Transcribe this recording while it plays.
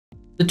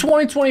The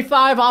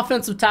 2025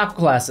 offensive tackle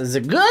class, is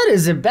it good?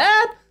 Is it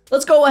bad?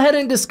 Let's go ahead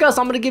and discuss.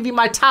 I'm going to give you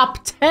my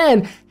top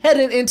 10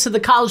 heading into the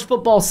college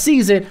football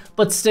season,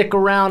 but stick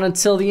around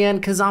until the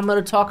end because I'm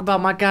going to talk about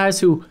my guys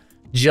who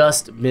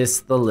just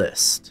missed the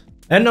list.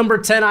 At number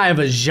 10, I have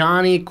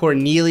Ajani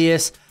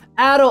Cornelius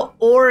out of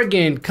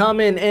Oregon,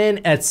 coming in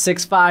at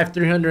 6'5",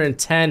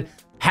 310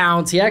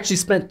 pounds. He actually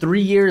spent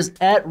 3 years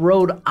at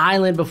Rhode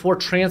Island before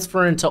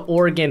transferring to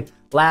Oregon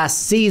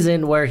last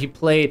season, where he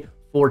played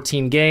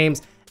 14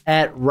 games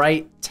at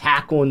right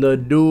tackle, and the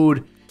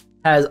dude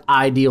has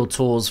ideal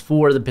tools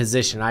for the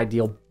position.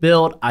 Ideal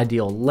build,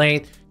 ideal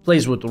length,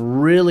 plays with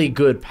really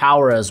good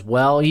power as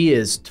well. He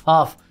is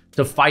tough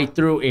to fight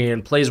through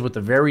and plays with a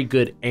very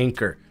good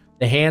anchor.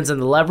 The hands and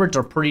the leverage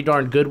are pretty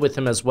darn good with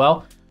him as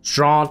well.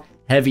 Strong,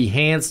 heavy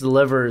hands,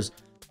 delivers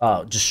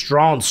just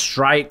strong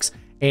strikes,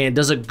 and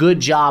does a good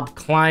job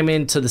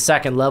climbing to the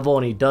second level,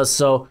 and he does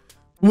so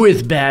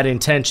with bad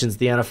intentions.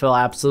 The NFL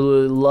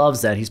absolutely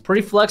loves that. He's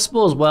pretty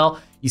flexible as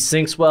well. He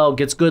sinks well,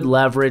 gets good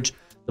leverage.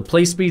 The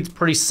play speed's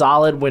pretty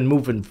solid when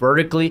moving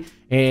vertically,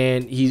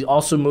 and he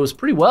also moves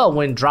pretty well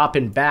when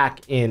dropping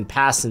back in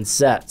passing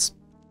sets.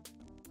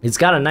 He's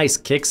got a nice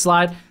kick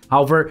slide.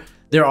 However,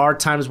 there are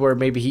times where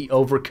maybe he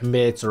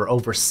overcommits or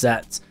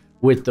oversets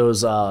with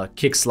those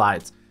kick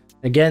slides.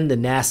 Again, the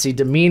nasty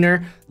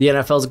demeanor, the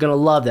NFL is going to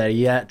love that.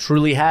 He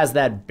truly has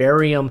that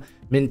barium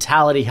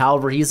mentality.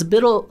 However, he's a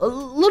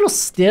little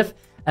stiff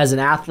as an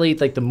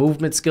athlete, like the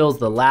movement skills,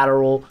 the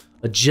lateral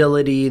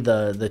agility,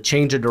 the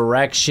change of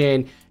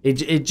direction.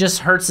 It just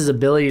hurts his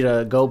ability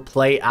to go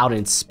play out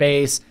in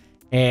space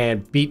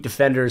and beat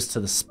defenders to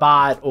the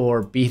spot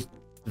or beat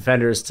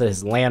defenders to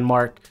his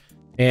landmark.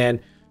 And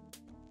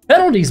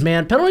penalties,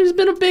 man. Penalties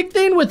been a big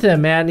thing with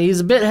him, man.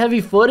 He's a bit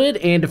heavy-footed,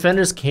 and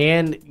defenders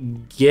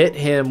can get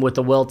him with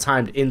a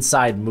well-timed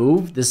inside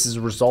move. This has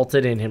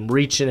resulted in him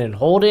reaching and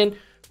holding,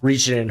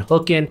 reaching and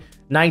hooking.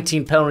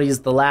 19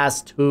 penalties the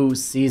last 2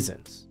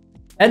 seasons.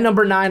 At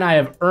number 9, I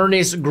have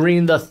Earnest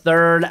Greene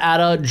III out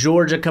of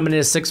Georgia, coming in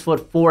at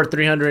 6'4",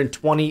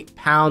 320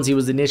 pounds. He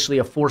was initially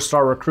a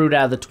 4-star recruit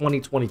out of the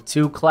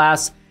 2022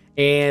 class,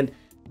 and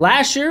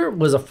last year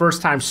was a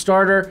first-time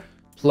starter.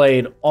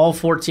 Played all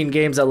 14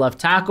 games at left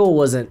tackle.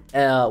 Was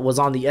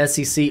on the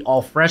SEC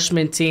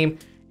all-freshman team,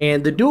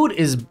 and the dude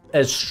is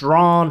as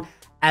strong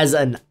as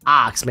an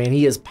ox, man.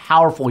 He is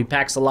powerful. He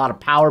packs a lot of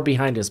power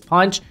behind his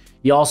punch.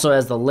 He also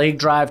has the leg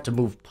drive to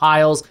move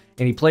piles,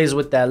 and he plays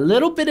with that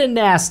little bit of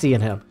nasty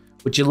in him,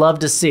 which you love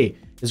to see.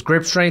 His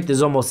grip strength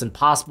is almost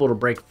impossible to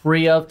break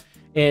free of,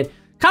 and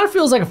kind of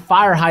feels like a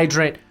fire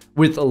hydrant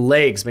with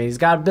legs, man. He's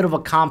got a bit of a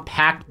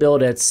compact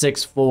build at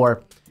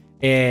 6'4",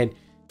 and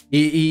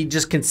he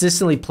just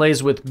consistently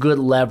plays with good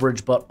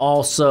leverage, but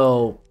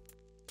also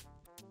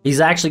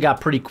he's actually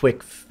got pretty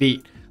quick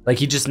feet. Like,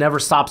 he just never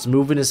stops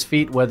moving his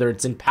feet, whether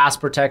it's in pass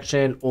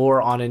protection or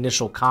on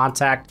initial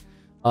contact.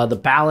 The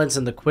balance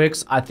and the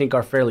quicks, I think,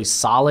 are fairly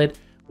solid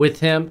with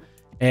him,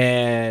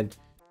 and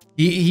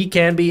he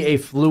can be a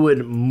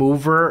fluid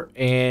mover,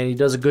 and he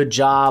does a good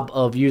job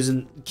of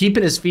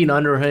keeping his feet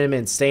under him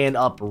and staying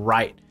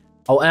upright.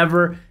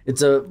 However,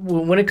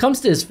 when it comes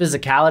to his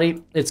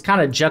physicality, it's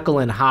kind of Jekyll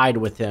and Hyde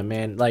with him,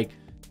 man. Like,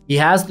 he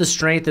has the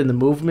strength and the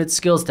movement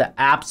skills to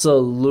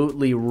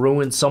absolutely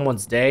ruin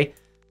someone's day.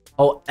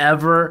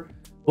 However,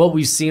 what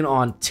we've seen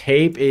on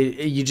tape,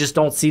 you just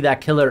don't see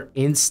that killer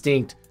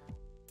instinct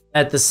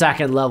at the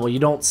second level. You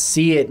don't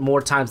see it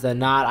more times than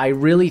not. I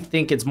really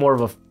think it's more of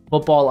a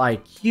football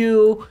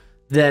IQ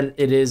than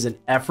it is an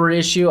effort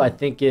issue. I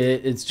think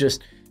it's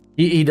just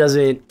he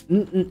doesn't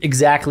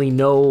exactly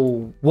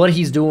know what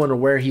he's doing or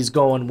where he's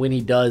going when he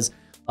does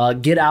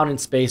get out in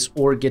space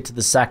or get to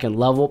the second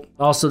level.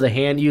 Also, the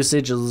hand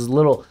usage is a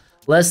little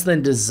less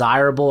than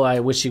desirable.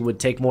 I wish he would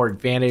take more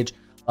advantage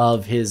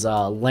of his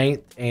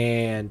length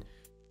and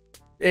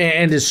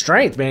his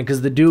strength, man,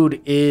 because the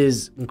dude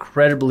is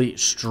incredibly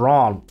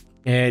strong,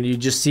 and you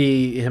just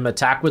see him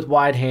attack with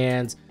wide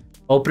hands,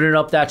 opening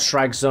up that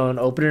strike zone,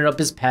 opening up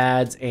his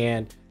pads,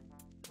 and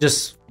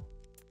just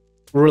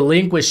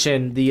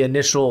relinquishing the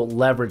initial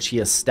leverage he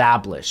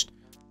established.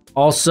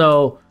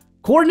 Also,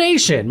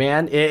 coordination,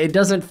 man. It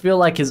doesn't feel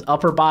like his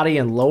upper body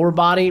and lower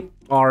body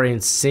are in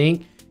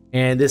sync,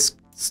 and this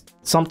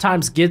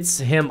sometimes gets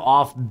him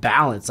off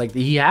balance. Like,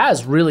 he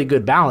has really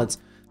good balance,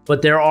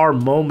 but there are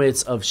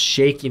moments of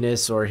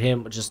shakiness or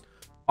him just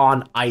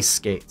on ice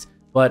skates.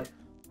 But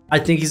I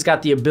think he's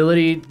got the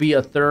ability to be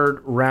a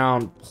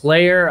third-round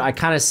player. I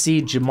kind of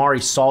see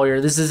Jamari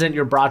Sawyer. This isn't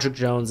your Broderick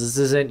Jones. This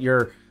isn't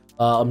your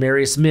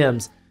Amarius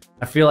Mims.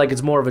 I feel like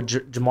it's more of a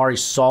Jamari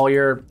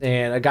Sawyer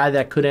and a guy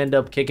that could end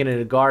up kicking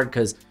it a guard,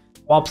 because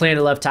while playing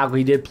at left tackle,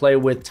 he did play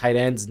with tight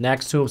ends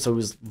next to him, so he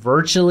was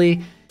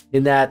virtually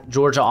in that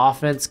Georgia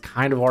offense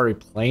kind of already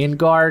playing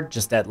guard,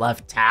 just at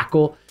left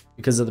tackle,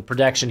 because of the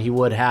protection he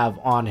would have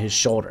on his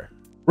shoulder.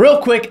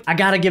 Real quick, I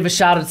gotta give a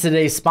shout out to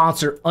today's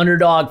sponsor,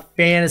 Underdog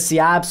Fantasy.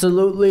 I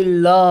absolutely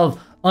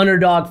love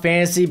Underdog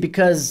Fantasy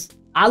because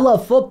I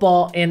love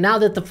football, and now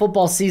that the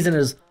football season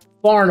is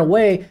far and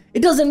away.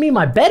 It doesn't mean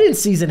my betting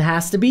season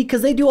has to be,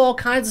 because they do all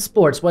kinds of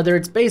sports, whether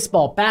it's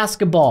baseball,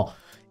 basketball,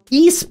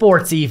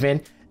 esports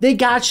even. They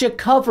got you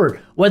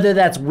covered, whether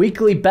that's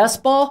weekly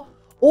best ball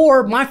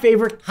or my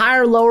favorite,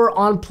 higher lower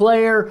on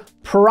player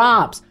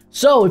props.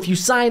 So if you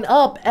sign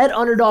up at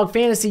Underdog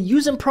Fantasy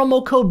using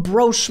promo code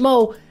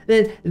BROSHMO,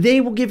 then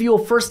they will give you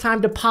a first time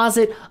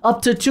deposit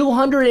up to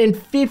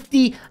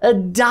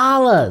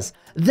 $250.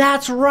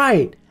 That's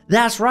right.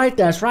 That's right.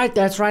 That's right.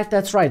 That's right.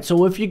 That's right.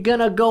 So if you're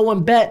gonna go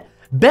and bet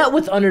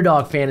with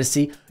Underdog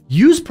Fantasy,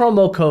 use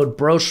promo code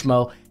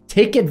BROSHMO,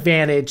 take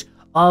advantage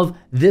of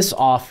this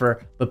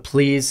offer, but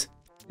please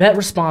bet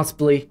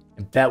responsibly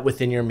and bet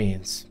within your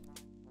means.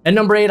 At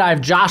number 8, I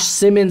have Josh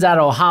Simmons out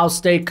of Ohio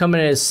State,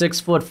 coming in at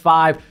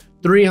 6'5",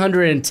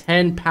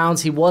 310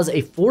 pounds. He was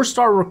a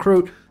 4-star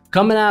recruit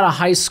coming out of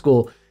high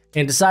school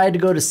and decided to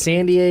go to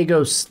San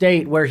Diego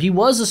State, where he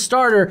was a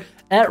starter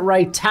at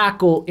right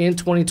tackle in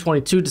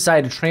 2022,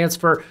 decided to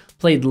transfer,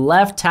 played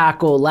left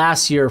tackle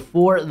last year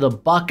for the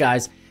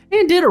Buckeyes,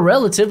 and did a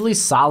relatively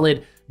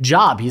solid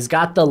job. He's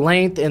got the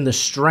length and the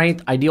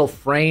strength, ideal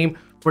frame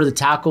for the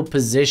tackle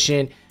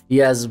position. He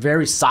has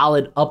very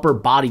solid upper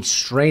body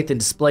strength and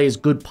displays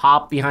good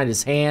pop behind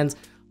his hands.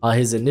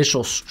 His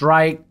initial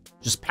strike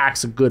just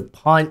packs a good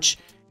punch,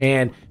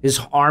 and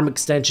his arm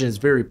extension is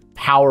very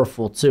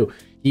powerful too.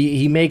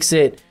 He makes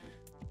it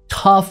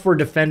tough for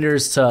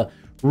defenders to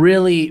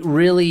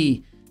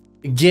really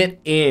get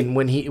in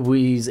when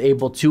he's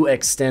able to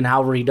extend.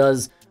 However, he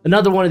does.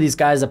 Another one of these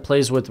guys that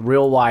plays with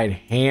real wide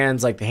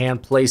hands, like the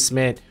hand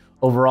placement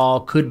overall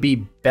could be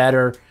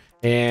better,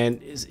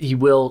 and he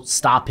will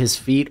stop his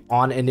feet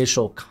on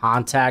initial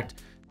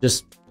contact.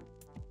 Just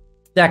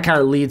that kind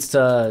of leads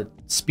to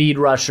speed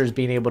rushers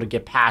being able to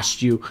get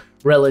past you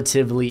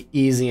relatively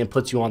easy and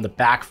puts you on the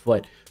back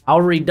foot.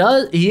 However,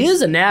 he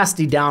is a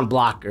nasty down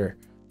blocker.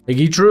 Like,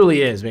 he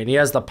truly is, man. He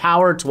has the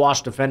power to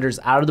wash defenders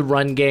out of the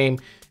run game,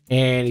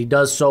 and he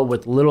does so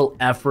with little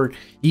effort.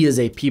 He is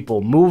a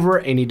people mover,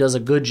 and he does a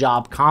good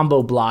job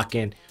combo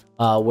blocking,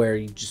 where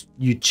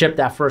you chip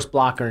that first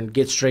blocker and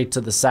get straight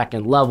to the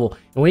second level.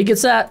 And when he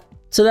gets to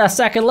that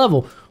second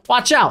level,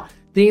 watch out.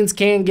 Things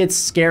can get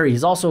scary.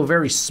 He's also a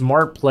very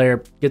smart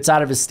player, gets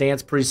out of his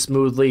stance pretty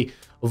smoothly,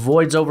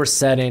 avoids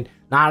oversetting,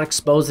 not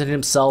exposing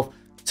himself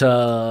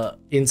to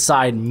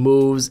inside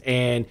moves,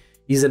 and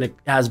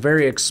has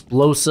very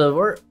explosive,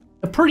 or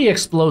a pretty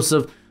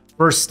explosive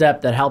first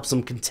step that helps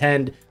him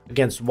contend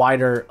against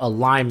wider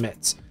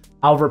alignments.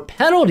 However,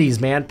 penalties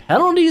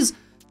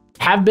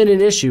have been an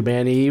issue,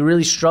 man. He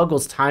really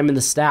struggles timing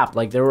the snap.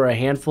 Like, there were a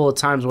handful of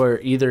times where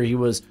either he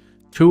was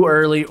too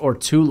early or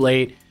too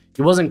late.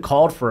 He wasn't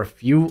called for a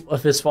few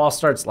of his false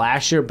starts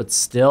last year, but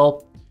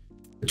still,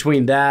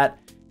 between that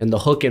and the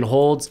hook and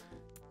holds,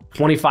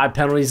 25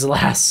 penalties the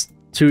last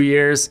 2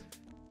 years.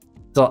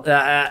 So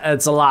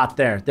it's a lot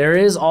there. There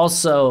is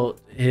also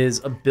his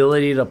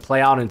ability to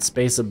play out in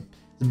space, a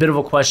bit of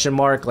a question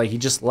mark. Like, he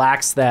just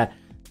lacks that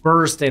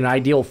burst and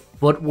ideal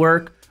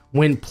footwork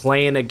when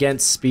playing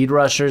against speed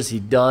rushers. He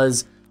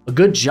does a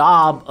good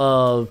job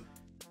of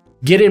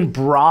getting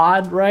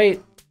broad,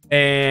 right,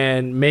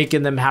 and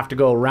making them have to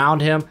go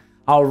around him.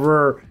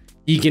 However,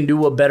 he can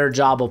do a better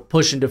job of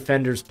pushing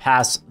defenders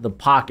past the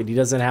pocket. He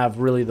doesn't have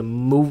really the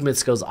movement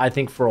skills, I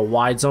think, for a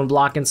wide zone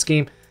blocking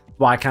scheme. That's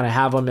why I kind of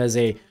have him as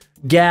a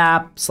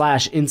gap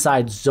 /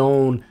 inside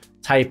zone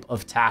type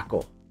of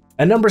tackle.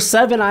 At number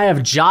 7, I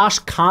have Josh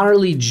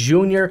Conerly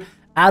Jr.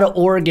 out of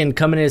Oregon,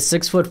 coming in at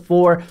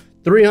 6'4",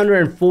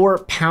 304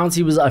 pounds.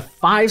 He was a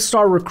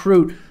 5-star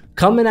recruit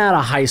coming out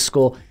of high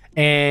school,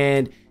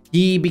 and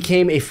he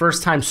became a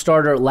first-time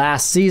starter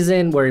last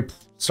season, where he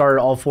started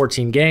all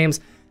 14 games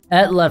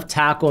at left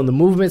tackle, and the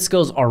movement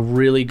skills are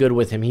really good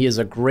with him. He is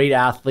a great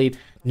athlete,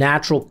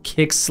 natural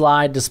kick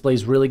slide,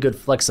 displays really good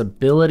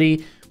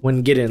flexibility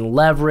when getting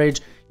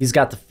leverage. He's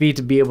got the feet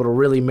to be able to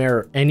really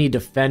mirror any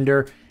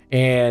defender,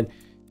 and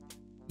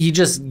he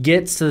just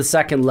gets to the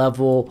second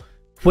level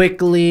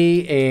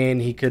quickly,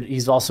 and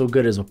he's also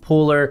good as a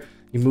puller.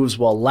 He moves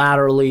well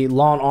laterally,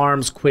 long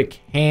arms, quick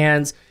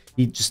hands.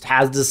 He just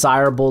has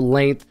desirable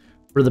length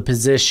for the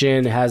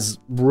position, has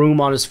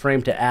room on his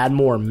frame to add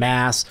more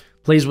mass,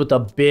 plays with a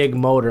big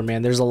motor,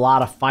 man. There's a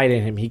lot of fight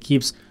in him. He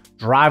keeps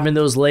driving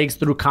those legs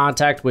through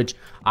contact, which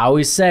I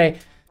always say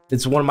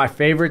it's one of my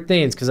favorite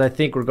things, because I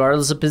think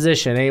regardless of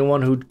position,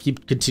 anyone who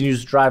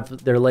continues to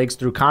drive their legs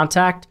through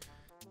contact,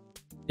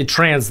 it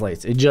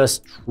translates. It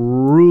just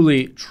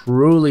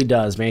truly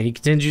does, man. He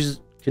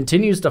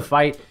continues to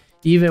fight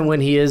even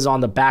when he is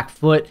on the back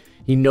foot.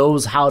 He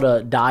knows how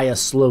to die a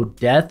slow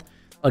death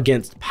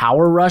against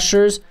power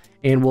rushers,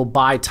 and will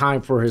buy time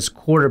for his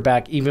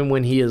quarterback even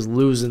when he is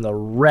losing the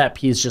rep.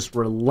 He's just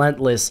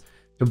relentless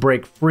to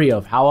break free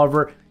of.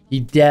 However,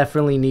 he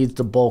definitely needs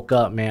to bulk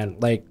up, man.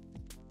 Like,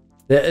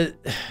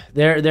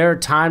 there are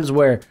times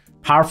where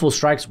powerful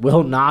strikes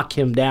will knock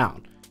him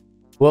down.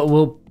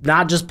 Will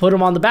not just put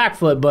him on the back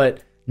foot,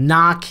 but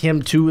knock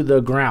him to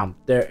the ground.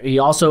 He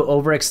also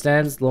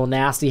overextends, a little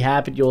nasty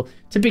habit you'll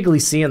typically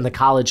see in the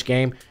college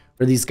game,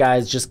 where these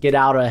guys just get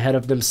out ahead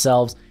of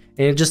themselves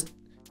and just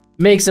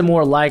makes it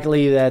more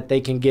likely that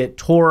they can get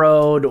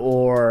toroed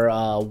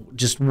or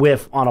just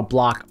whiff on a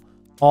block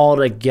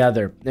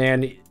altogether.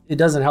 And it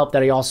doesn't help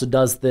that he also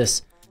does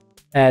this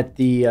at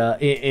the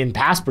in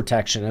pass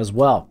protection as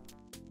well.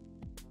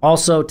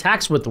 Also,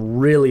 attacks with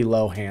really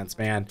low hands,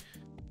 man.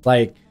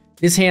 Like,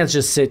 his hands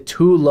just sit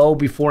too low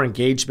before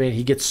engagement.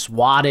 He gets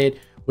swatted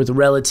with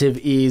relative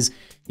ease.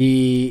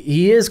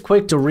 He is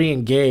quick to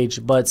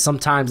re-engage, but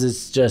sometimes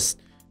it's just,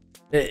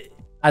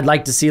 I'd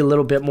like to see a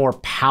little bit more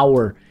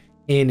power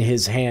in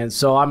his hands.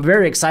 So I'm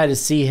very excited to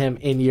see him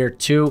in year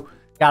 2.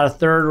 Got a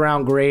 3rd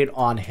round grade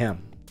on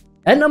him.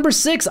 At number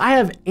 6, I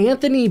have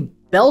Anthony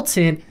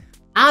Belton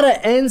out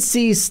of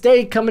NC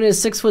State, coming in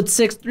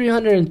 6'6",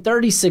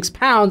 336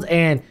 pounds,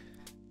 and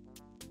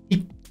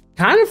he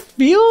kind of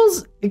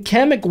feels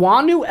Kem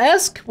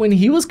Ekwonu-esque when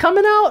he was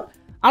coming out.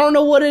 I don't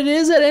know what it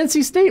is at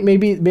NC State.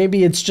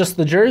 Maybe it's just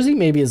the jersey,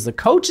 maybe it's the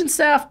coaching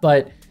staff,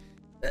 but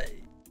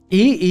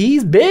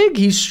he's big,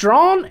 he's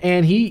strong,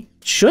 and he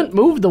shouldn't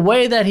move the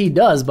way that he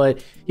does.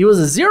 But he was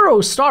a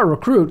 0-star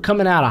recruit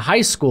coming out of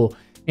high school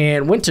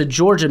and went to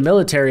Georgia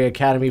Military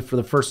Academy for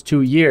the first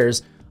 2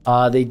 years.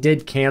 They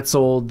did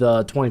cancel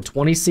the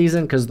 2020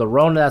 season because the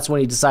Rona. That's when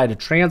he decided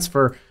to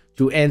transfer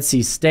to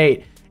NC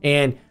State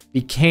and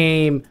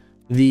became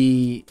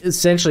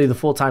essentially the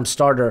full-time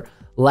starter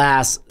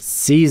last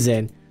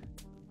season.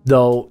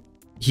 Though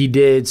he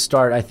did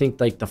start, I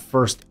think, like the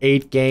first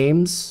 8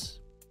 games.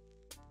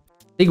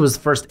 I think it was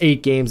the first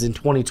 8 games in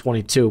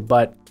 2022.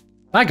 But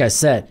like I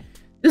said,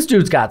 this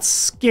dude's got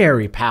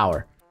scary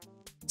power.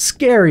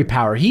 Scary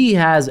power. He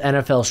has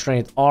NFL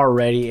strength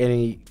already, and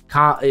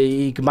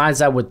he combines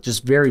that with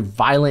just very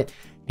violent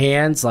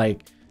hands.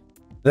 Like,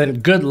 then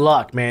good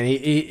luck, man.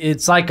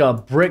 It's like a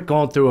brick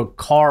going through a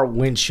car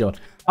windshield.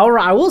 However,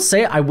 I will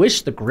say I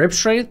wish the grip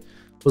strength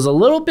was a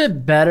little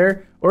bit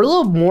better or a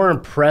little more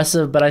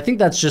impressive, but I think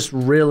that's just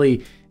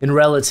really in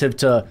relative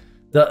to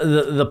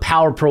the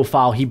power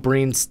profile he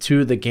brings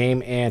to the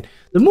game, and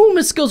the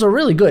movement skills are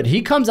really good.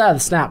 He comes out of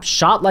the snap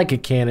shot like a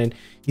cannon.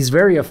 He's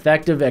very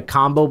effective at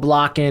combo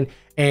blocking,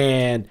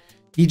 and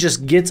he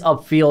just gets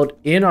upfield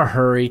in a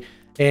hurry,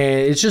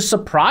 and it's just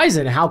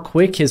surprising how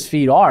quick his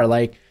feet are.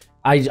 Like,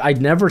 I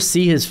never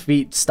see his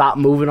feet stop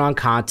moving on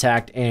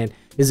contact, and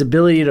his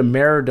ability to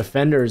mirror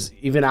defenders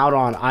even out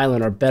on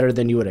island are better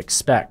than you would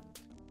expect.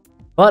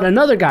 But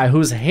another guy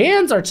whose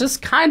hands are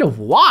just kind of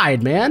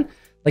wide, man.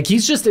 Like,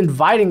 he's just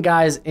inviting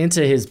guys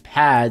into his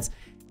pads,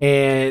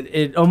 and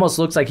it almost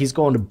looks like he's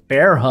going to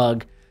bear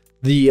hug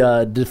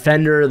the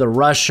defender, the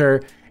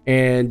rusher,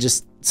 and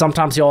just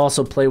sometimes he'll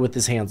also play with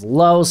his hands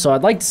low. So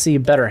I'd like to see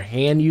better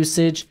hand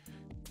usage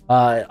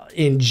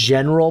in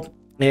general.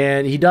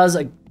 And he does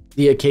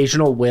the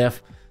occasional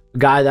whiff, a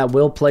guy that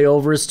will play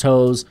over his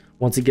toes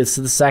once he gets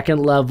to the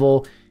second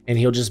level, and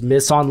he'll just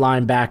miss on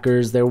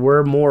linebackers. There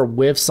were more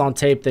whiffs on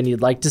tape than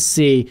you'd like to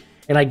see,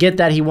 and I get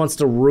that he wants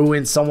to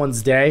ruin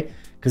someone's day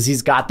because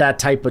he's got that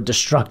type of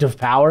destructive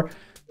power,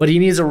 but he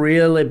needs to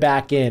reel it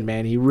back in,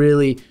 man. He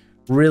really,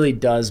 really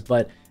does.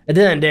 But at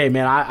the end of the day,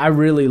 man, I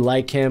really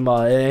like him.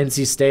 At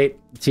NC State,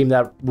 a team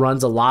that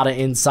runs a lot of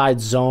inside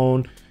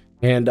zone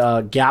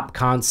and gap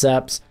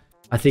concepts.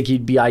 I think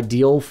he'd be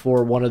ideal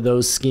for one of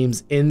those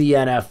schemes in the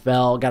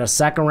NFL. Got a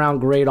 2nd round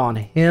grade on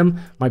him.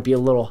 Might be a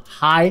little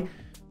high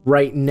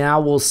right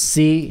now. We'll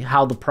see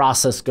how the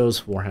process goes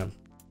for him.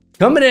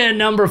 Coming in at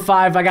number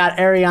 5, I got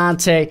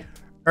Aireontae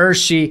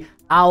Ersery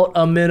out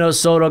of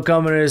Minnesota,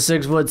 coming in at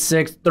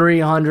 6'6",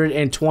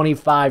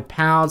 325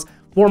 pounds.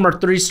 Former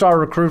 3-star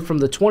recruit from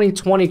the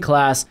 2020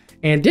 class,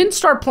 and didn't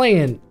start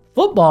playing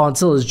football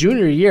until his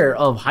junior year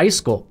of high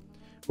school,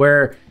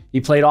 where he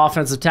played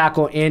offensive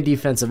tackle and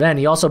defensive end.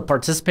 He also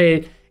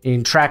participated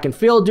in track and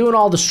field, doing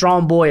all the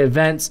strong boy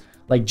events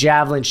like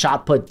javelin,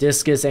 shot put,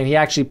 discus, and he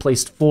actually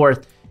placed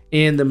 4th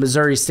in the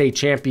Missouri State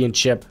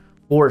Championship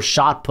for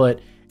shot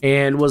put,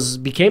 and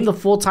became the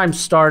full-time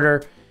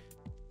starter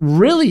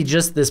really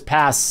just this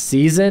past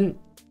season,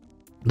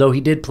 though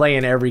he did play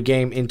in every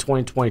game in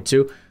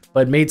 2022,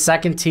 but made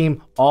 2nd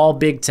team all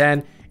Big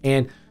Ten.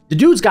 And the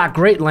dude's got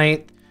great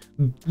length,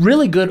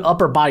 really good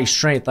upper body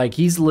strength. Like,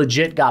 he's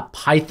legit got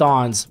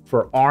pythons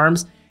for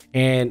arms,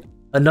 and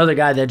another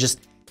guy that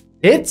just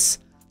hits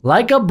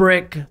like a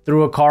brick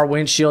through a car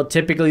windshield,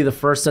 typically the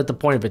first at the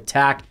point of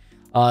attack.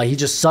 He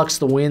just sucks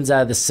the winds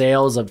out of the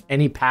sails of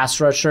any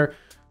pass rusher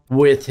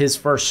with his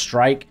first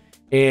strike,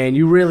 and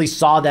you really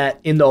saw that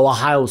in the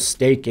Ohio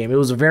State game. It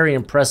was a very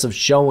impressive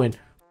showing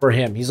for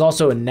him. He's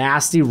also a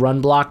nasty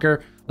run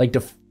blocker,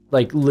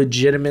 like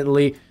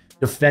legitimately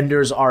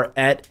defenders are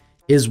at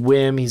his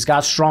whim. He's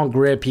got strong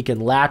grip. He can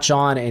latch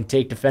on and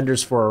take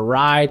defenders for a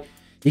ride.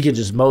 He can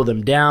just mow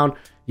them down.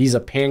 He's a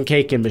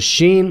pancaking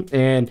machine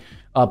and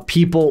a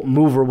people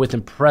mover with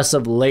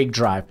impressive leg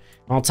drive.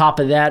 And on top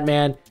of that,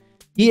 man,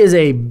 he is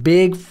a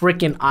big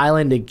freaking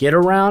island to get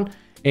around.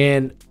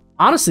 And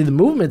honestly, the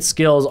movement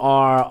skills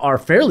are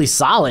fairly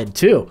solid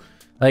too.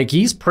 Like,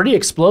 he's pretty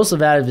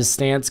explosive out of his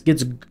stance,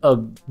 gets a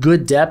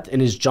good depth in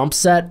his jump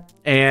set,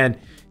 and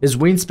his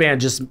wingspan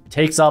just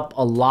takes up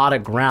a lot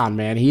of ground,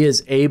 man. He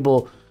is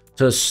able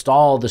to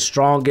stall the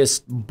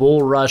strongest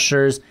bull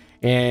rushers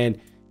and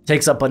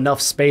takes up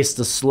enough space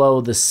to slow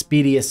the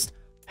speediest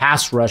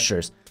pass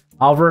rushers.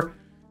 However,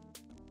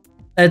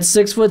 at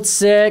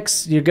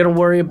 6'6", you're going to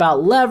worry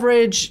about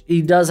leverage.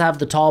 He does have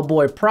the tall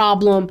boy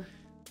problem.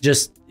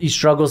 Just he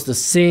struggles to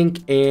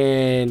sink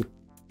and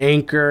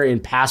anchor in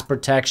pass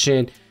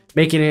protection,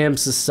 making him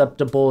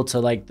susceptible to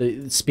like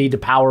the speed to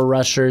power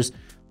rushers.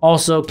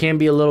 Also can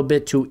be a little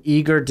bit too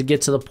eager to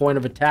get to the point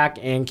of attack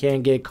and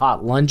can get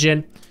caught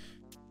lunging.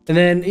 And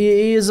then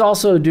he is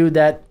also a dude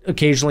that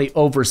occasionally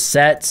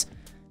oversets.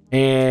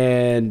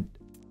 And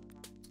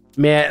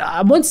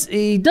man, once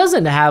he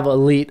doesn't have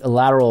elite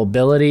lateral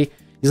ability.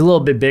 He's a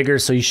little bit bigger,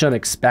 so you shouldn't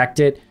expect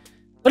it.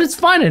 But it's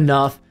fine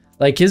enough.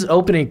 Like his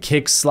opening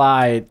kick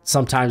slide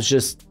sometimes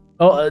just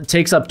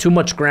takes up too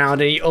much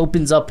ground, and he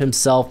opens up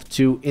himself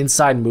to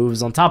inside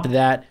moves. On top of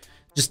that,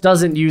 just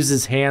doesn't use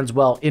his hands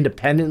well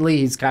independently.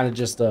 He's kind of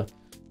just a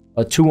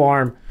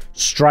two-arm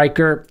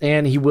striker,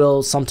 and he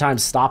will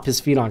sometimes stop his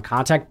feet on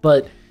contact.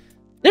 But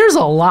there's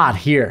a lot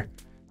here.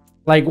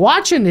 Like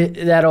watching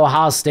that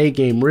Ohio State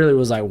game really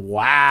was like,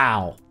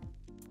 wow.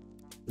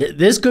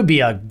 This could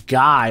be a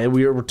guy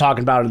we were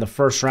talking about in the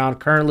first round.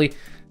 Currently,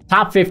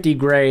 top 50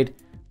 grade.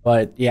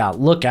 But yeah,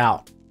 look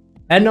out.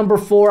 At number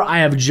 4, I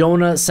have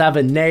Jonah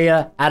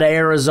Savaiinaea out of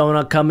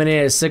Arizona, coming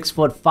in at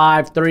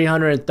 6'5",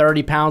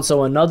 330 pounds.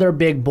 So another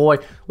big boy.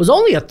 Was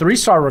only a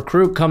 3-star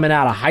recruit coming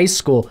out of high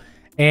school,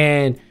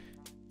 and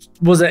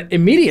was an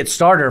immediate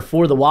starter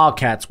for the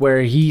Wildcats,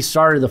 where he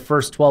started the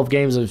first 12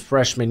 games of his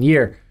freshman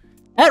year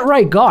at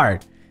right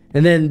guard.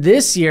 And then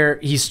this year,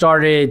 he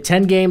started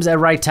 10 games at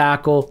right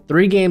tackle,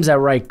 3 games at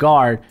right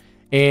guard.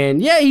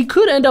 And yeah, he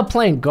could end up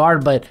playing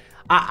guard, but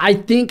I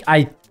think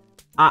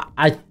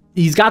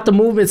he's got the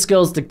movement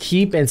skills to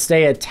keep and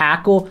stay at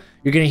tackle.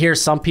 You're going to hear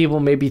some people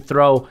maybe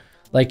throw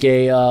like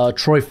a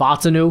Troy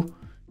Fautanu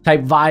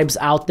type vibes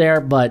out there,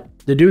 but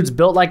the dude's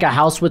built like a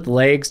house with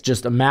legs,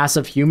 just a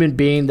massive human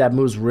being that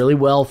moves really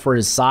well for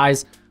his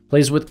size,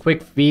 plays with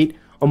quick feet.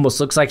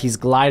 Almost looks like he's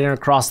gliding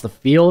across the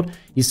field.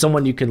 He's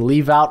someone you can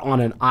leave out on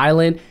an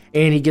island,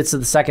 and he gets to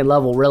the second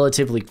level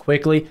relatively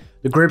quickly.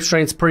 The grip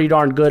strength's pretty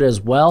darn good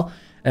as well,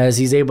 as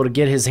he's able to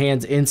get his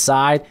hands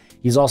inside.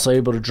 He's also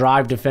able to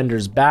drive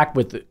defenders back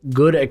with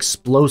good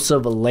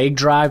explosive leg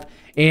drive.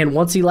 And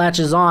once he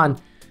latches on,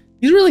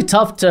 he's really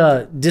tough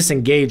to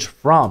disengage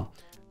from.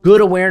 Good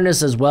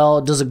awareness as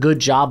well. Does a good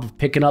job of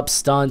picking up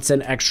stunts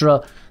and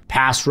extra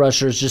pass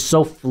rushers. Just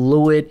so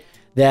fluid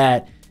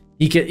that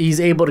he's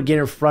able to get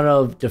in front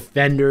of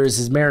defenders.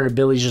 His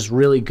meritability is just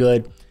really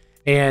good.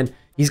 And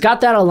he's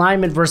got that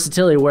alignment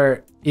versatility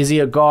where, is he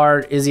a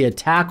guard? Is he a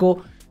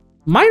tackle?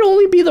 Might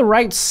only be the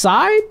right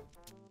side.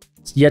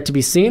 It's yet to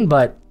be seen,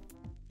 but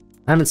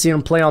I haven't seen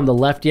him play on the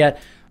left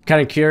yet. I'm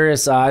kind of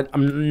curious.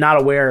 I'm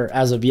not aware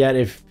as of yet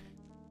if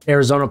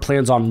Arizona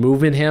plans on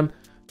moving him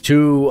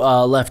to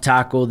left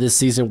tackle this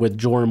season with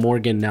Jordan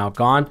Morgan now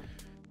gone.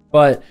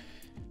 But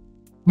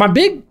my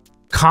big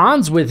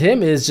cons with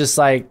him is just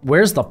like,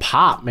 where's the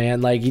pop,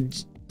 man? Like, he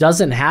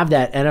doesn't have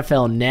that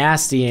NFL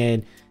nasty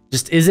and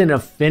just isn't a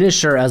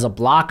finisher as a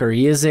blocker.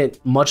 He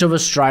isn't much of a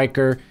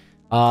striker.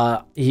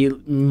 He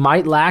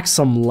might lack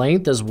some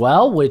length as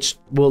well, which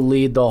will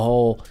lead the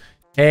whole,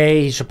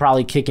 hey, he should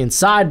probably kick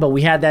inside. But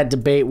we had that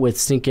debate with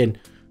stinking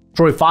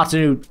Troy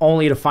Fautanu,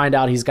 only to find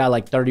out he's got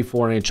like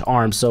 34-inch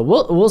arms. So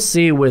we'll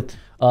see with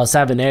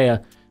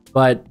Savaiinaea.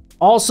 But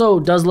also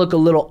does look a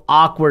little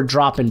awkward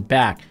dropping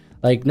back.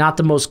 Like, not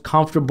the most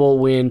comfortable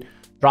when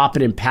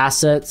dropping in pass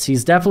sets.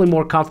 He's definitely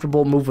more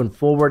comfortable moving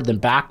forward than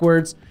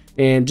backwards,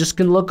 and just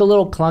can look a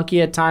little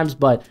clunky at times.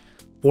 But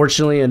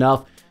fortunately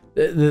enough,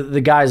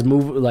 the guy's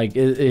move, like,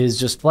 his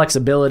just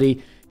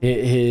flexibility,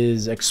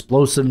 his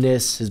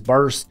explosiveness, his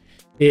burst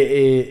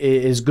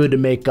is good to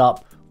make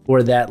up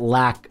for that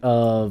lack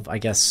of, I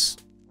guess,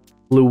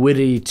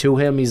 fluidity to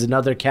him. He's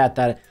another cat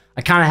that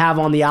I kind of have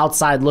on the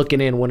outside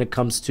looking in when it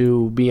comes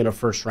to being a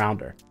first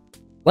rounder.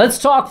 Let's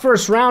talk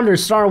first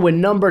rounders, starting with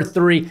number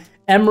 3,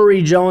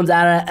 Emery Jones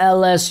out of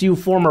LSU,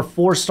 former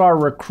 4-star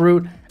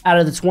recruit out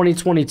of the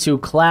 2022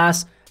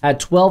 class. Had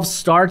 12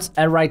 starts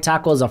at right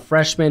tackle as a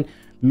freshman,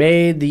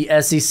 made the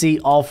SEC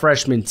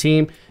all-freshman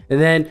team,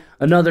 and then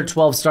another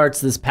 12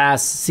 starts this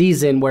past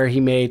season where he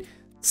made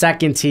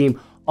second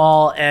team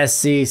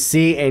all-SEC,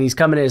 and he's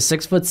coming in at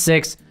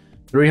 6'6",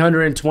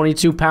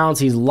 322 pounds.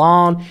 He's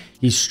long,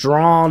 he's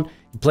strong,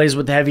 he plays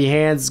with heavy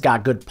hands, he's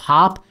got good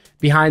pop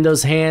behind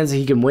those hands.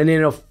 He can win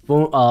in a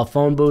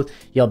phone booth.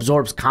 He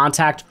absorbs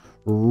contact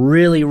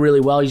really,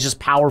 really well. He's just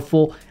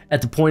powerful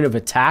at the point of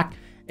attack,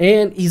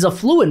 and he's a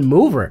fluid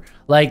mover.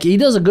 Like, he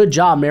does a good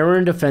job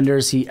mirroring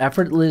defenders. He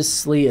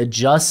effortlessly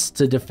adjusts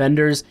to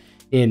defenders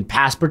in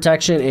pass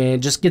protection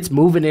and just gets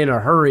moving in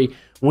a hurry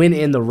when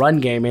in the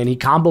run game. And he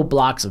combo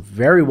blocks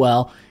very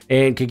well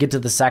and could get to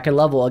the second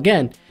level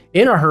again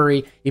in a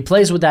hurry. He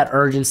plays with that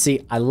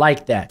urgency. I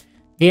like that.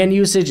 Hand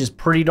usage is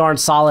pretty darn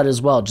solid as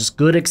well. Just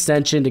good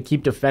extension to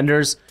keep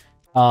defenders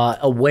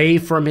away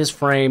from his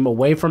frame,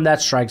 away from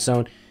that strike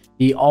zone.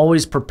 He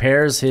always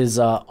prepares his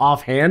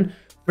offhand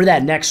for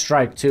that next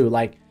strike too.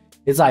 Like,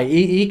 It's like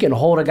he can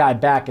hold a guy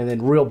back and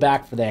then reel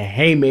back for the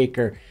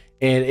haymaker,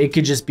 and it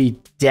could just be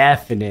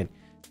definite.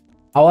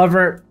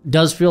 However,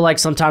 does feel like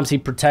sometimes he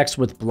protects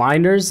with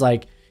blinders.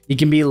 Like, he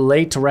can be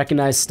late to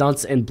recognize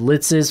stunts and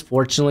blitzes.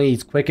 Fortunately,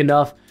 he's quick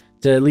enough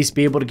to at least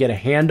be able to get a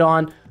hand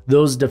on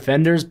those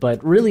defenders,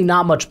 but really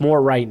not much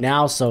more right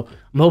now. So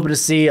I'm hoping to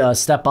see a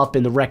step up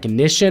in the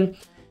recognition.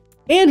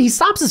 And he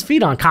stops his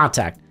feet on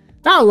contact.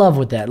 Not in love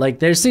with that. Like,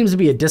 there seems to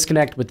be a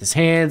disconnect with his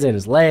hands and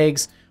his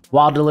legs.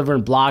 While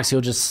delivering blocks,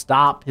 he'll just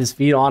stop his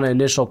feet on an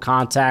initial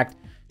contact,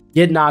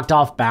 get knocked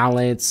off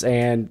balance,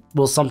 and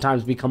will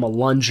sometimes become a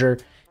lunger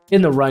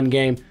in the run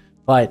game.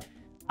 But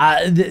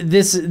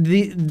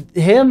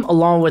him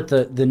along with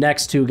the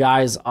next two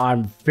guys,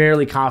 I'm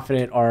fairly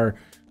confident are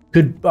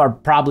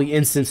probably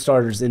instant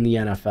starters in the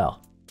NFL.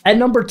 At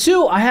number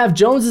 2, I have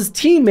Jones's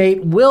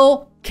teammate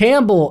Will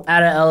Campbell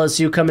out of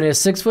LSU, coming in at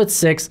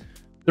 6'6",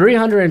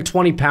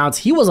 320 pounds.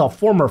 He was a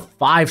former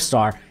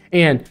 5-star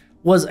and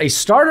was a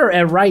starter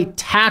at right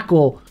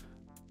tackle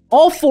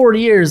all 4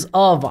 years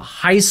of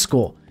high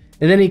school.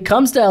 And then he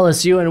comes to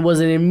LSU and was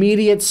an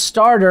immediate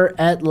starter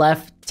at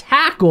left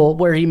tackle,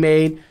 where he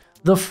made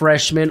the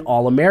freshman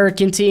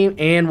All-American team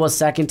and was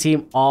second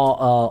team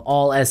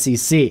all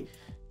SEC.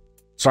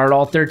 Started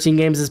all 13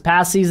 games this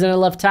past season at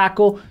left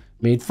tackle,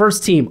 made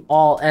first team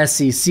all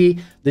SEC.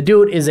 The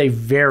dude is a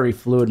very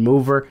fluid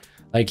mover.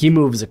 Like, he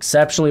moves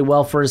exceptionally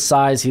well for his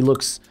size. He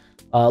looks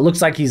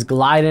like he's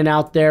gliding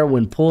out there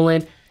when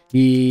pulling.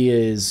 He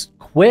is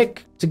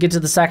quick to get to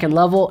the second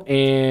level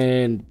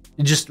and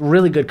just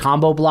really good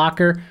combo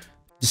blocker.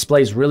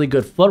 Displays really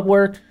good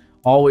footwork.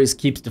 Always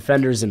keeps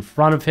defenders in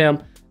front of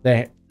him.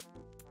 That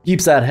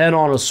keeps that head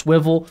on a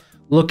swivel,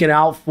 looking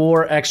out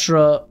for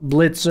extra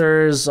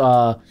blitzers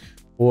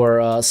or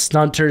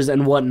stunters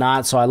and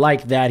whatnot. So I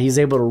like that. He's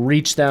able to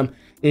reach them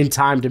in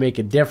time to make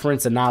a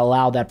difference and not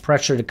allow that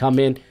pressure to come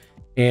in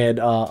and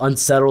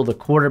unsettle the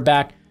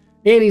quarterback.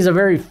 And he's a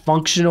very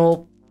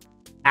functional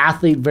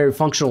athlete, very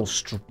functional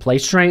play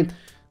strength.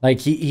 Like,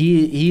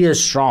 he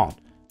is strong.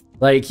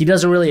 Like, he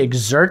doesn't really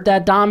exert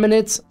that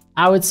dominance,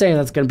 I would say, and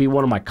that's going to be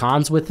one of my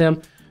cons with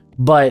him.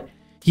 But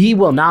he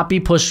will not be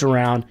pushed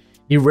around.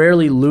 He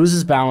rarely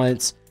loses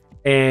balance,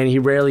 and he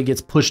rarely gets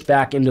pushed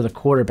back into the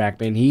quarterback,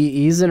 man.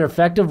 He's an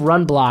effective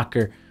run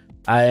blocker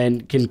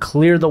and can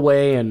clear the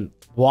way and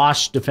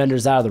wash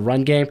defenders out of the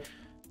run game.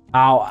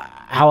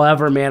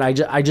 However, man,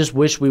 I just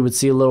wish we would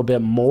see a little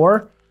bit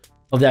more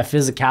of that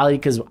physicality,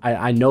 because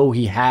I know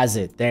he has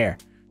it there.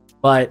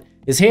 But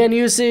his hand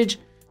usage,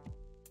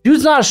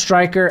 dude's not a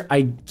striker.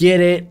 I get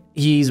it.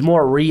 He's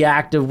more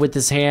reactive with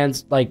his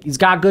hands. Like, he's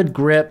got good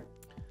grip,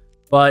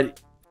 and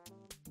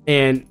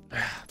he's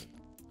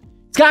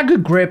got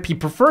good grip. He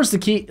prefers to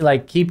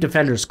keep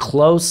defenders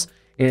close,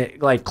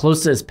 like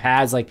close to his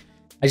pads. Like,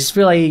 I just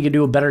feel like he could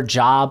do a better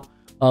job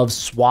of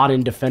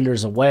swatting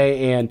defenders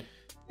away. And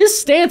his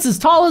stance is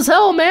tall as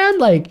hell, man.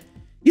 Like,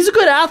 he's a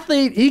good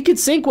athlete. He could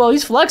sink well.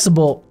 He's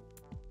flexible.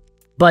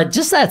 But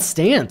just that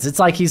stance, it's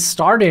like he's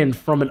starting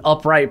from an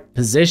upright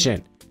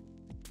position.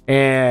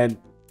 And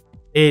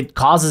it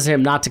causes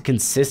him not to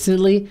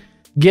consistently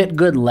get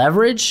good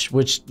leverage,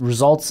 which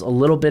results a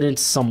little bit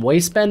into some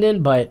waist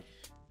bending. But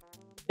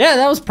yeah,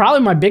 that was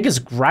probably my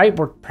biggest gripe.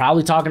 We're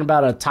probably talking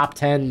about a top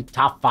 10,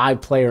 top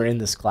 5 player in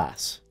this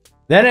class.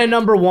 Then at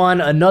number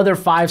 1, another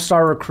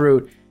 5-star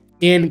recruit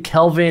in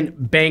Kelvin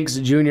Banks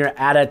Jr.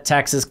 out of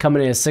Texas,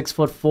 coming in at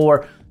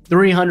 6'4",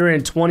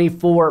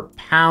 324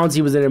 pounds.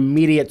 He was an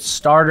immediate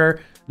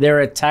starter there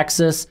at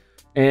Texas,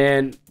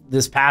 and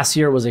this past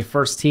year was a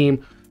first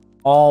team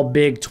all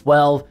Big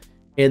 12.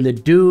 And the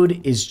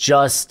dude is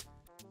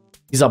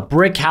he's a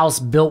brick house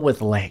built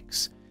with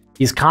legs.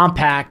 He's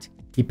compact.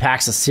 He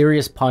packs a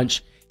serious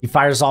punch. He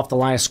fires off the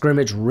line of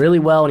scrimmage really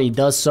well, and he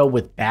does so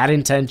with bad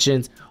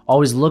intentions,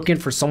 always looking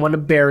for someone to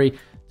bury.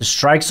 The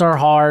strikes are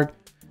hard.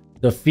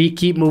 The feet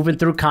keep moving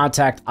through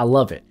contact. I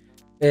love it.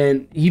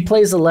 And he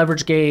plays the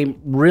leverage game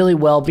really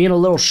well. Being a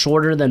little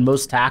shorter than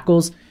most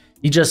tackles,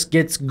 he just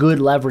gets good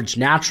leverage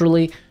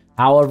naturally.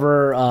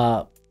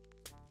 However,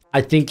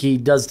 I think he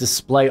does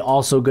display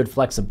also good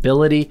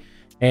flexibility,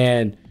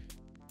 and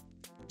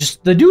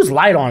just the dude's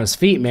light on his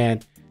feet,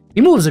 man.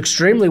 He moves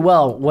extremely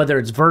well, whether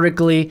it's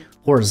vertically,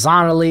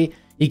 horizontally.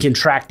 He can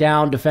track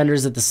down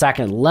defenders at the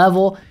second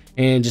level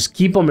and just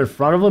keep them in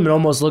front of him. It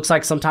almost looks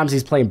like sometimes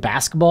he's playing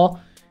basketball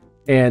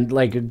and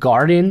like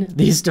guarding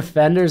these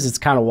defenders. It's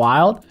kind of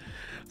wild.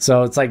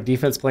 So it's like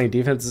defense playing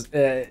defense.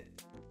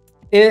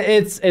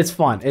 It's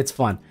fun. It's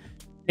fun.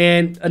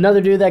 And another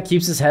dude that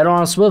keeps his head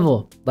on a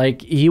swivel.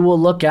 Like, he will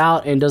look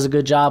out and does a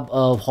good job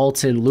of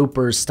halting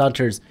loopers,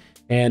 stunters,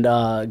 and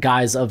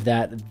guys of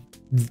that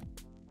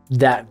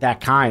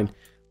kind.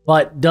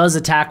 But does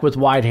attack with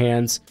wide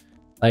hands.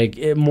 Like,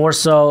 more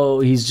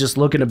so, he's just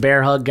looking to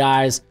bear hug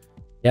guys.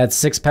 He had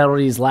 6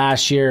 penalties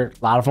last year.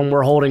 A lot of them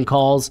were holding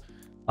calls.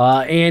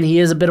 And he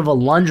is a bit of a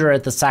lunger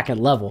at the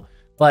second level.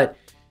 But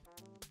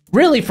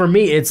really, for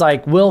me, it's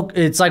like 1A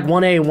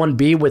and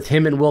 1B with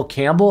him and Will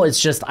Campbell. It's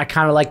just I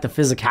kind of like the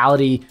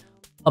physicality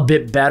a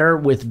bit better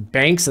with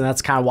Banks, and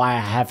that's kind of why I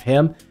have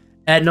him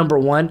at number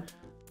 1.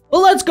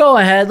 Well, let's go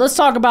ahead. Let's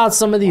talk about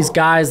some of these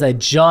guys that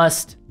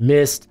just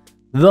missed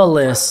the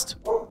list.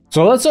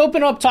 So let's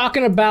open up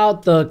talking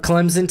about the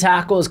Clemson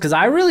tackles, because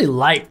I really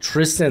like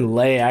Tristan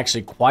Lay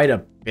actually quite a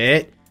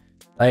bit.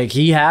 Like,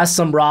 he has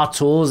some raw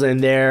tools, and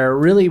there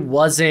really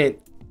wasn't,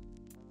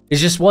 it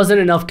just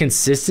wasn't enough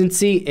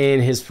consistency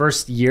in his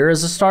first year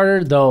as a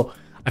starter, though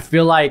I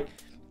feel like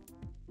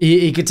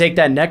he could take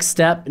that next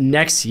step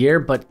next year.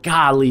 But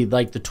golly,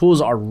 like, the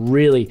tools are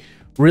really,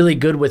 really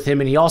good with him,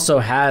 and he also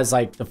has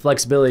like the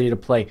flexibility to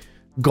play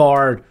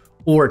guard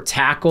or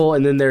tackle.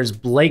 And then there's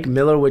Blake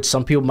Miller, which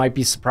some people might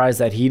be surprised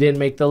that he didn't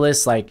make the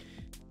list. Like,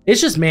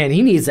 it's just, man,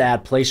 he needs to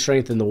add play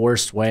strength in the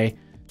worst way.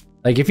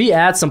 Like, if he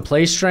adds some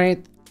play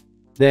strength,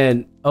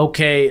 then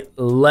okay,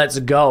 let's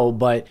go.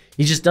 But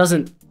he just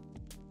doesn't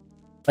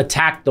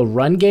attack the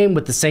run game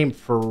with the same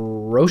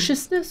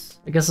ferociousness,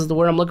 I guess is the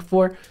word I'm looking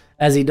for,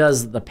 as he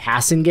does the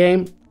passing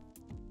game.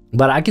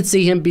 But I could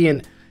see him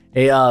being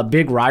a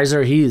big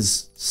riser.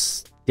 He's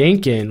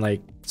stinking,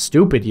 like,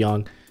 stupid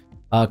young,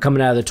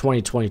 coming out of the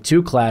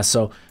 2022 class.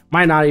 So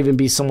might not even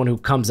be someone who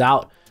comes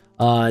out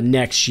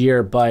next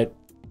year. But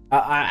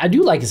I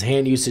do like his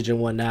hand usage and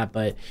whatnot.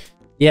 But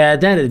yeah,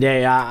 at the end of the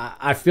day,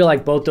 I feel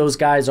like both those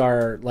guys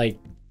are like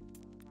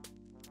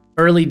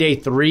early day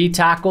 3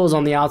 tackles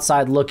on the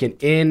outside looking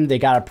in. They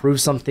got to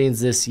prove some things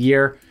this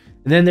year.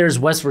 And then there's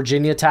West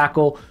Virginia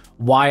tackle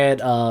Wyatt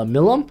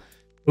Millam,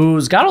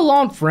 who's got a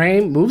long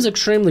frame, moves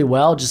extremely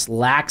well, just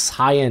lacks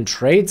high-end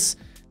traits.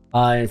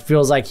 It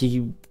feels like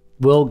he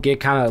will get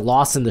kind of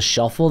lost in the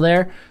shuffle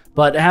there,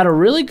 but had a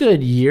really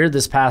good year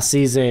this past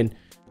season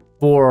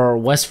for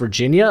West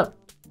Virginia.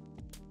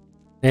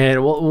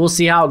 And we'll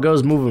see how it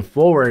goes moving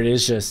forward.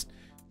 It's just,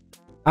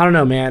 I don't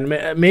know, man.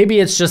 Maybe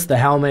it's just the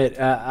helmet.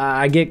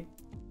 I get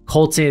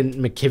Colton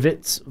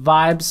McKivitz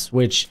vibes,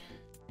 which,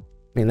 I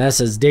mean,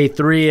 that's as day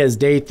 3 as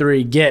day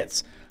 3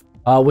 gets.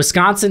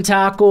 Wisconsin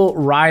tackle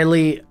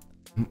Riley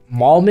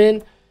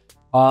Mahlman.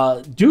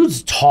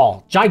 Dude's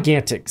tall,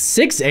 gigantic,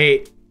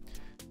 6'8",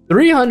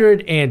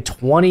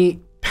 320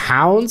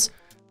 pounds.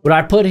 What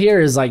I put here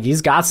is like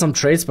he's got some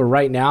traits, but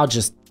right now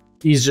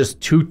he's just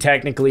too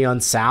technically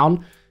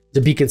unsound to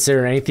be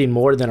considered anything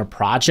more than a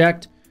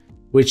project,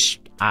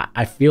 which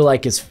I feel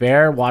like is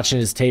fair. Watching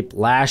his tape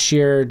last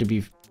year, to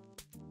be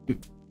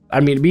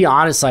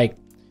honest, like,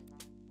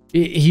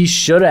 he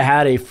should have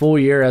had a full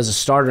year as a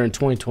starter in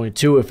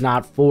 2022, if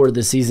not for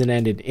the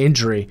season-ended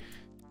injury.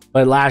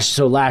 But last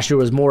year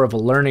was more of a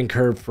learning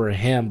curve for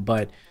him.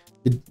 But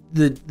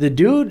the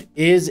dude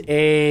is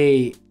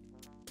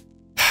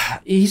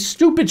he's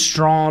stupid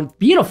strong.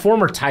 Being a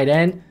former tight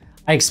end,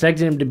 I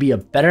expected him to be a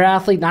better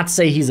athlete. Not to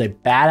say he's a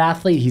bad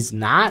athlete, he's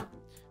not.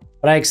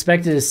 But I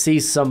expected to see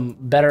some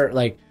better,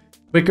 like,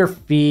 quicker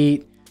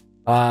feet,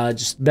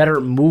 just better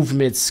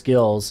movement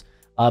skills,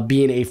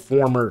 being a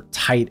former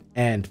tight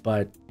end.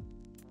 But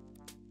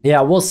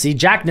yeah, we'll see.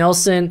 Jack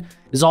Nelson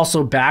is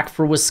also back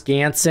for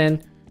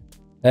Wisconsin,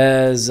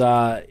 as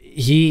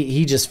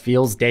he just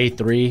feels day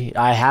 3.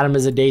 I had him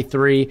as a day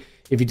 3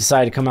 if he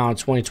decided to come out in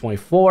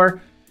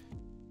 2024.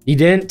 He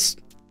didn't.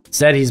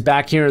 Said he's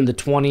back here in the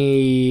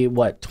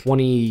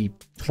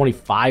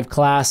 2025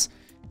 class,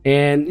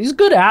 and he's a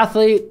good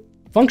athlete,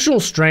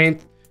 functional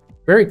strength,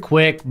 very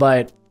quick,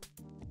 but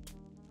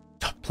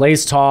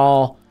plays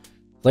tall,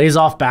 plays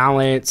off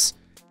balance,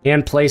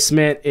 and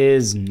placement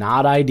is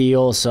not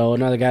ideal. So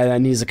another guy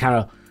that needs to kind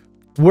of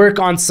work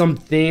on some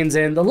things.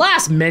 And the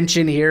last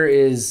mention here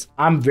is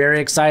I'm very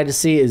excited to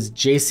see is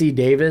JC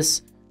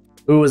Davis,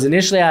 who was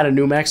initially out of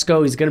New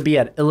Mexico. He's going to be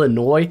at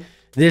Illinois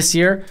this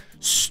year.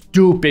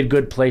 Stupid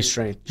good play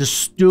strength, just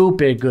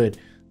stupid good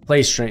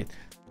play strength.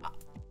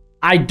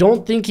 I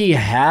don't think he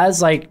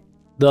has like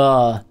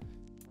the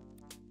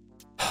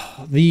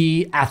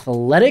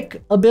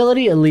athletic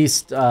ability, at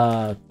least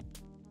from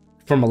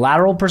a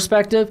lateral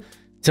perspective,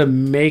 to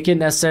make it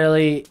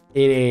necessarily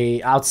in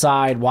a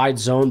outside wide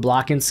zone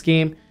blocking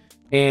scheme.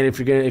 And if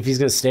he's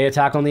gonna stay a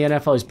tackle in the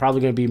NFL, he's probably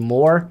gonna be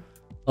more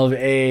of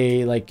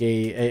a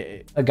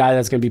guy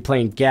that's gonna be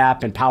playing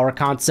gap and power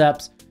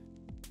concepts.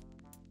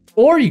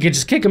 Or you could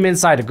just kick him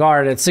inside a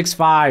guard at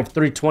 6'5",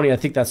 320. I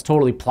think that's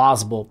totally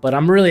plausible. But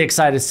I'm really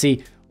excited to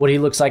see what he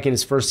looks like in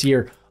his first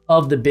year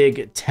of the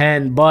Big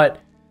Ten.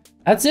 But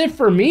that's it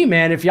for me,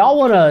 man. If y'all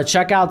want to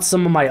check out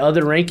some of my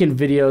other ranking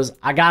videos,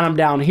 I got them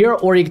down here.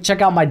 Or you can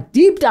check out my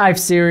deep dive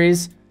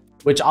series,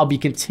 which I'll be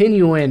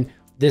continuing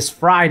this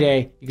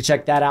Friday. You can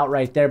check that out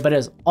right there. But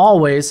as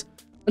always,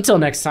 until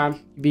next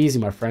time, be easy,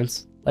 my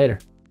friends. Later.